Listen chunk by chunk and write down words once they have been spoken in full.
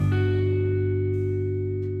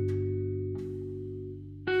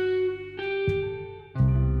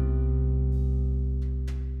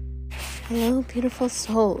Hello, beautiful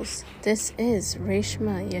souls. This is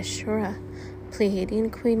Reshma Yeshura, Pleiadian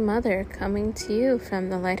Queen Mother, coming to you from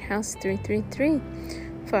the Lighthouse 333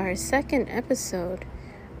 for our second episode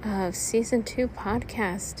of Season 2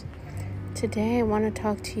 podcast. Today, I want to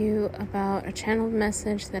talk to you about a channeled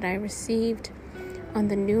message that I received on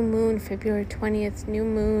the new moon, February 20th, new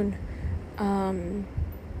moon.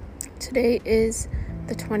 Today is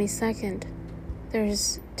the 22nd.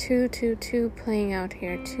 There's 222 playing out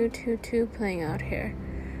here, 222 playing out here.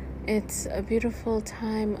 It's a beautiful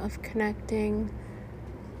time of connecting.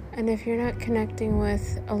 And if you're not connecting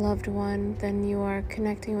with a loved one, then you are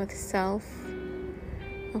connecting with self.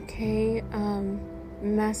 Okay,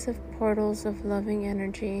 massive portals of loving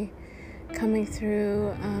energy coming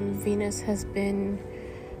through. Venus has been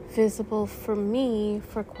visible for me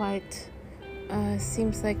for quite,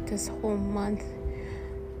 seems like this whole month.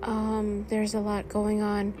 There's a lot going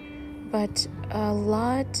on, but a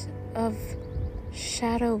lot of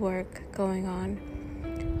shadow work going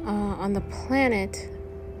on the planet,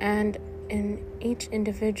 and in each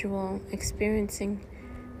individual experiencing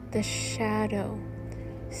the shadow,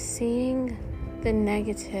 seeing the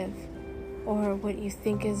negative, or what you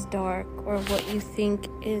think is dark, or what you think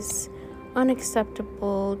is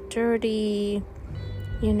unacceptable, dirty,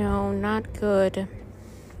 not good,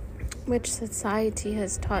 which society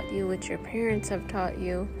has taught you, which your parents have taught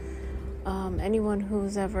you, anyone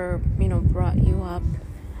who's ever, brought you up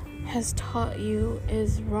has taught you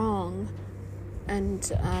is wrong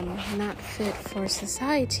and not fit for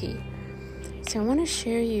society. So I want to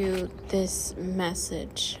share you this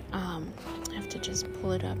message. I have to just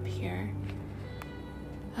pull it up here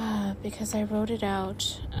because I wrote it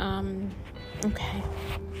out. Okay.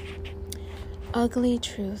 Ugly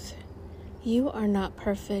truth. You are not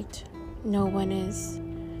perfect. No one is.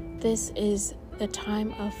 This is the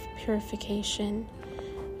time of purification.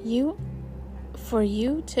 For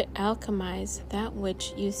you to alchemize that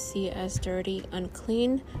which you see as dirty,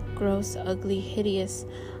 unclean, gross, ugly, hideous,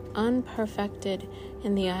 unperfected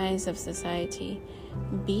in the eyes of society.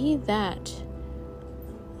 Be that.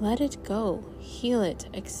 Let it go. Heal it.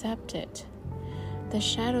 Accept it. The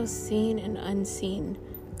shadows seen and unseen.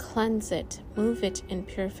 Cleanse it. Move it in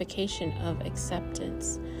purification of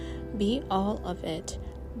acceptance. Be all of it.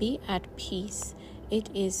 Be at peace. It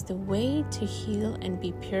is the way to heal and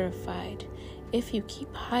be purified. If you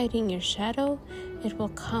keep hiding your shadow, it will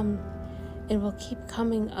come. It will keep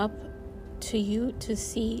coming up to you to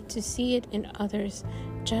see it in others.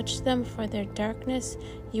 Judge them for their darkness.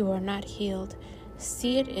 You are not healed.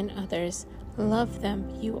 See it in others. Love them.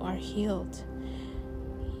 You are healed.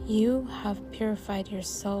 You have purified your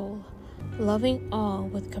soul, loving all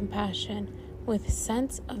with compassion, with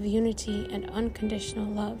sense of unity and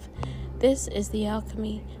unconditional love. This is the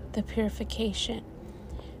alchemy, the purification.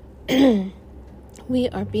 We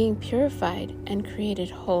are being purified and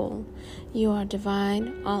created whole. You are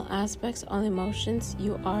divine, all aspects, all emotions,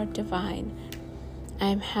 you are divine. I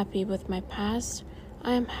am happy with my past.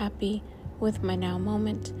 I am happy with my now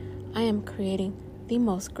moment. I am creating the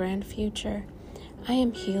most grand future. I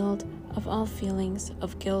am healed of all feelings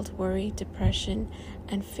of guilt, worry, depression,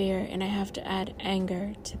 and fear, and I have to add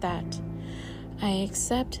anger to that. I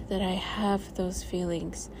accept that I have those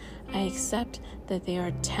feelings. I accept that they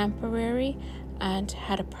are temporary and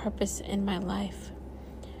had a purpose in my life,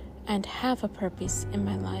 and have a purpose in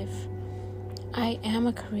my life. I am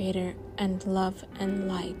a creator and love and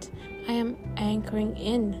light. I am anchoring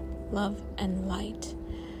in love and light.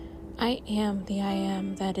 I am the I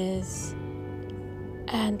am that is.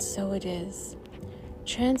 And so it is.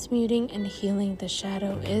 Transmuting and healing the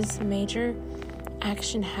shadow is major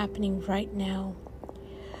action happening right now.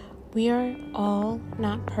 We are all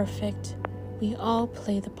not perfect. We all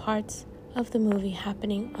play the parts of the movie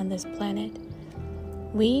happening on this planet.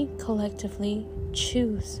 We collectively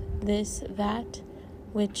choose this, that,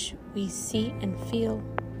 which we see and feel.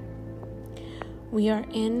 We are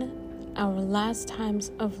in our last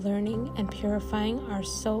times of learning and purifying our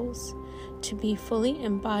souls to be fully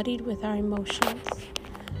embodied with our emotions.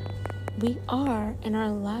 We are in our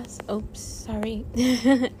last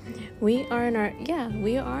we are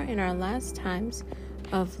in our last times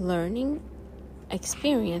of learning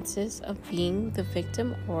experiences of being the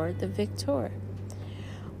victim or the victor.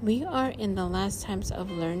 We are in the last times of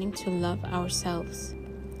learning to love ourselves.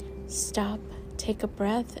 Stop, take a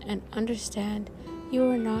breath, and understand you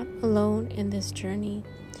are not alone in this journey.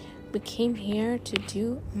 We came here to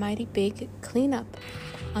do mighty big cleanup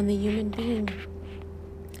on the human being.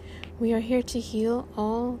 We are here to heal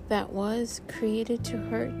all that was created to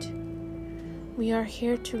hurt. We are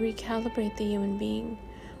here to recalibrate the human being.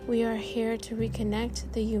 We are here to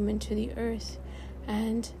reconnect the human to the earth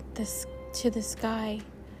and to the sky.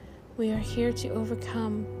 We are here to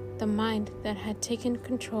overcome the mind that had taken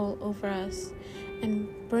control over us and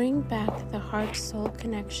bring back the heart-soul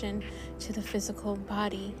connection to the physical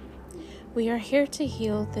body. We are here to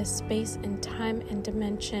heal this space and time and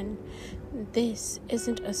dimension. This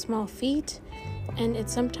isn't a small feat, and it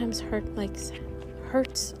sometimes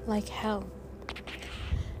hurts like hell.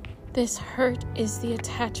 This hurt is the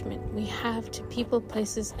attachment we have to people,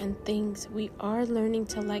 places, and things. We are learning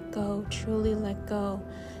to let go, truly let go.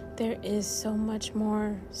 There is so much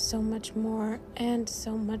more, and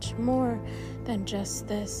so much more than just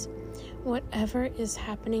this. Whatever is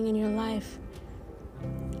happening in your life,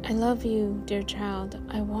 I love you, dear child.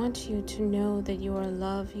 I want you to know that you are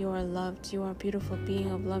loved, you are loved, you are a beautiful being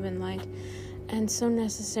of love and light, and so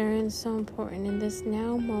necessary and so important in this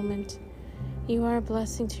now moment. You are a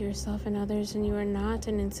blessing to yourself and others, and you are not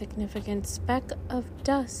an insignificant speck of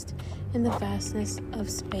dust in the vastness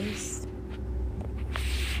of space.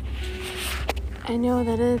 I know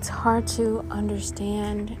that it's hard to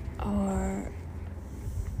understand or,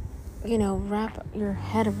 wrap your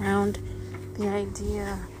head around the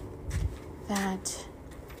idea that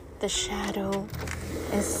the shadow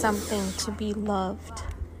is something to be loved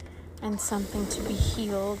and something to be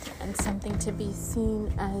healed and something to be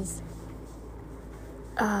seen as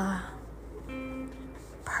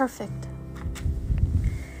perfect.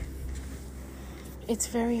 It's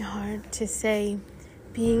very hard to say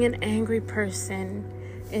being an angry person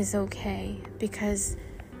is okay, because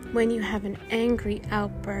when you have an angry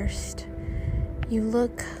outburst, you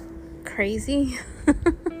look crazy.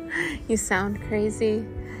 You sound crazy.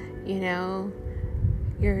 You're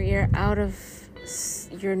out of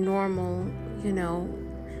your normal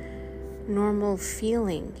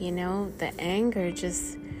feeling. The anger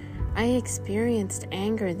I experienced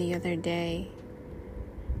anger the other day,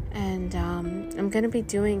 and I'm going to be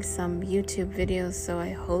doing some YouTube videos, so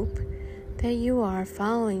I hope that you are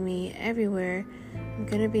following me everywhere. I'm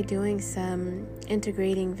going to be doing some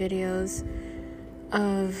integrating videos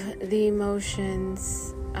of the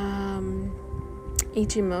emotions,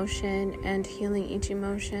 each emotion, and healing each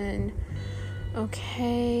emotion,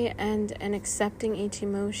 okay, and accepting each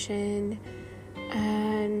emotion,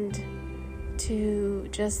 and to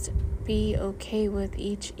just be okay with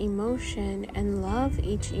each emotion and love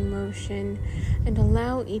each emotion and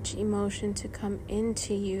allow each emotion to come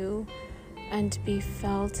into you and be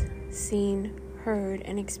felt, seen, heard,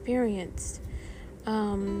 and experienced.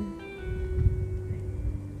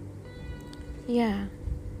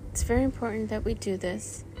 It's very important that we do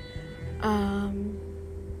this.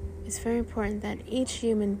 It's very important that each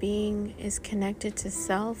human being is connected to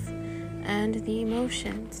self and the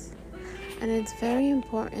emotions. And it's very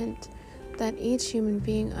important that each human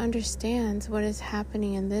being understands what is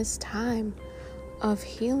happening in this time of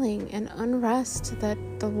healing and unrest, that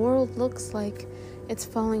the world looks like it's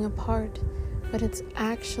falling apart, but it's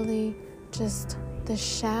actually just the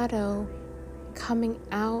shadow coming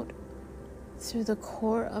out through the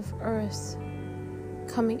core of Earth,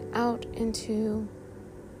 coming out into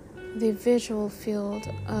the visual field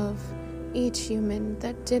of each human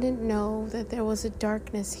that didn't know that there was a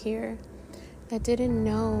darkness here, that didn't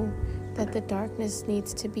know that the darkness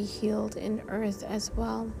needs to be healed in Earth as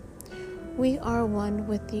well. We are one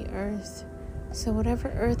with the Earth. So whatever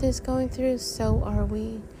Earth is going through, so are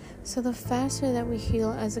we. So the faster that we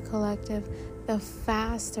heal as a collective, the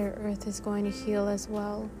faster Earth is going to heal as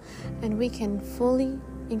well. And we can fully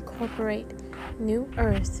incorporate new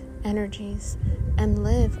Earth energies and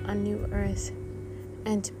live on new Earth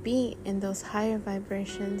and be in those higher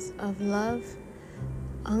vibrations of love,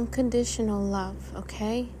 unconditional love,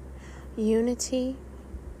 okay? Unity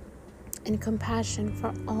and compassion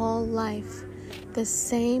for all life, the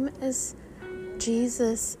same as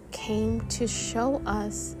Jesus came to show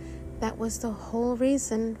us. That was the whole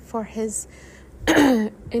reason for his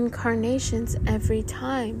incarnations every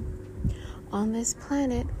time on this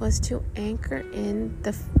planet, was to anchor in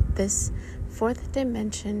this fourth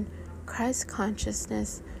dimension, Christ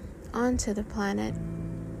consciousness, onto the planet,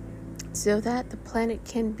 so that the planet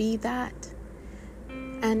can be that,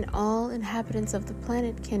 and all inhabitants of the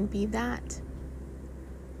planet can be that.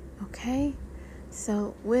 Okay?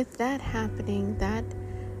 So with that happening, that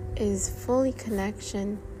is fully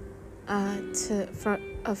connection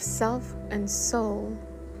of self and soul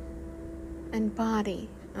and body.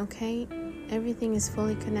 Okay? Everything is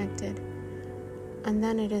fully connected. And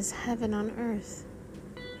then it is heaven on earth.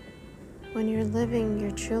 When you're living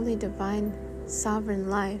your truly divine, sovereign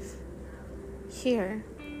life here,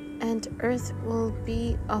 and Earth will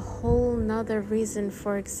be a whole nother reason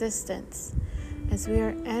for existence as we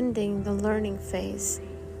are ending the learning phase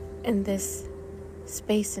in this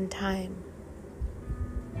space and time.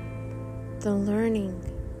 The learning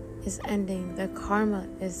is ending, the karma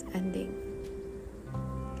is ending.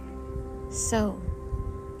 So,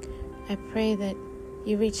 I pray that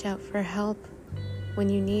you reach out for help when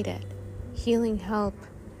you need it. Healing help,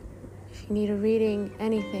 if you need a reading,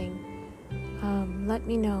 anything, let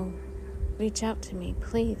me know. Reach out to me,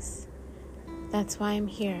 please. That's why I'm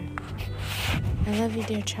here. I love you,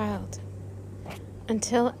 dear child.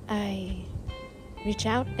 Until I reach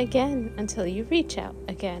out again, until you reach out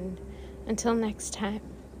again, until next time.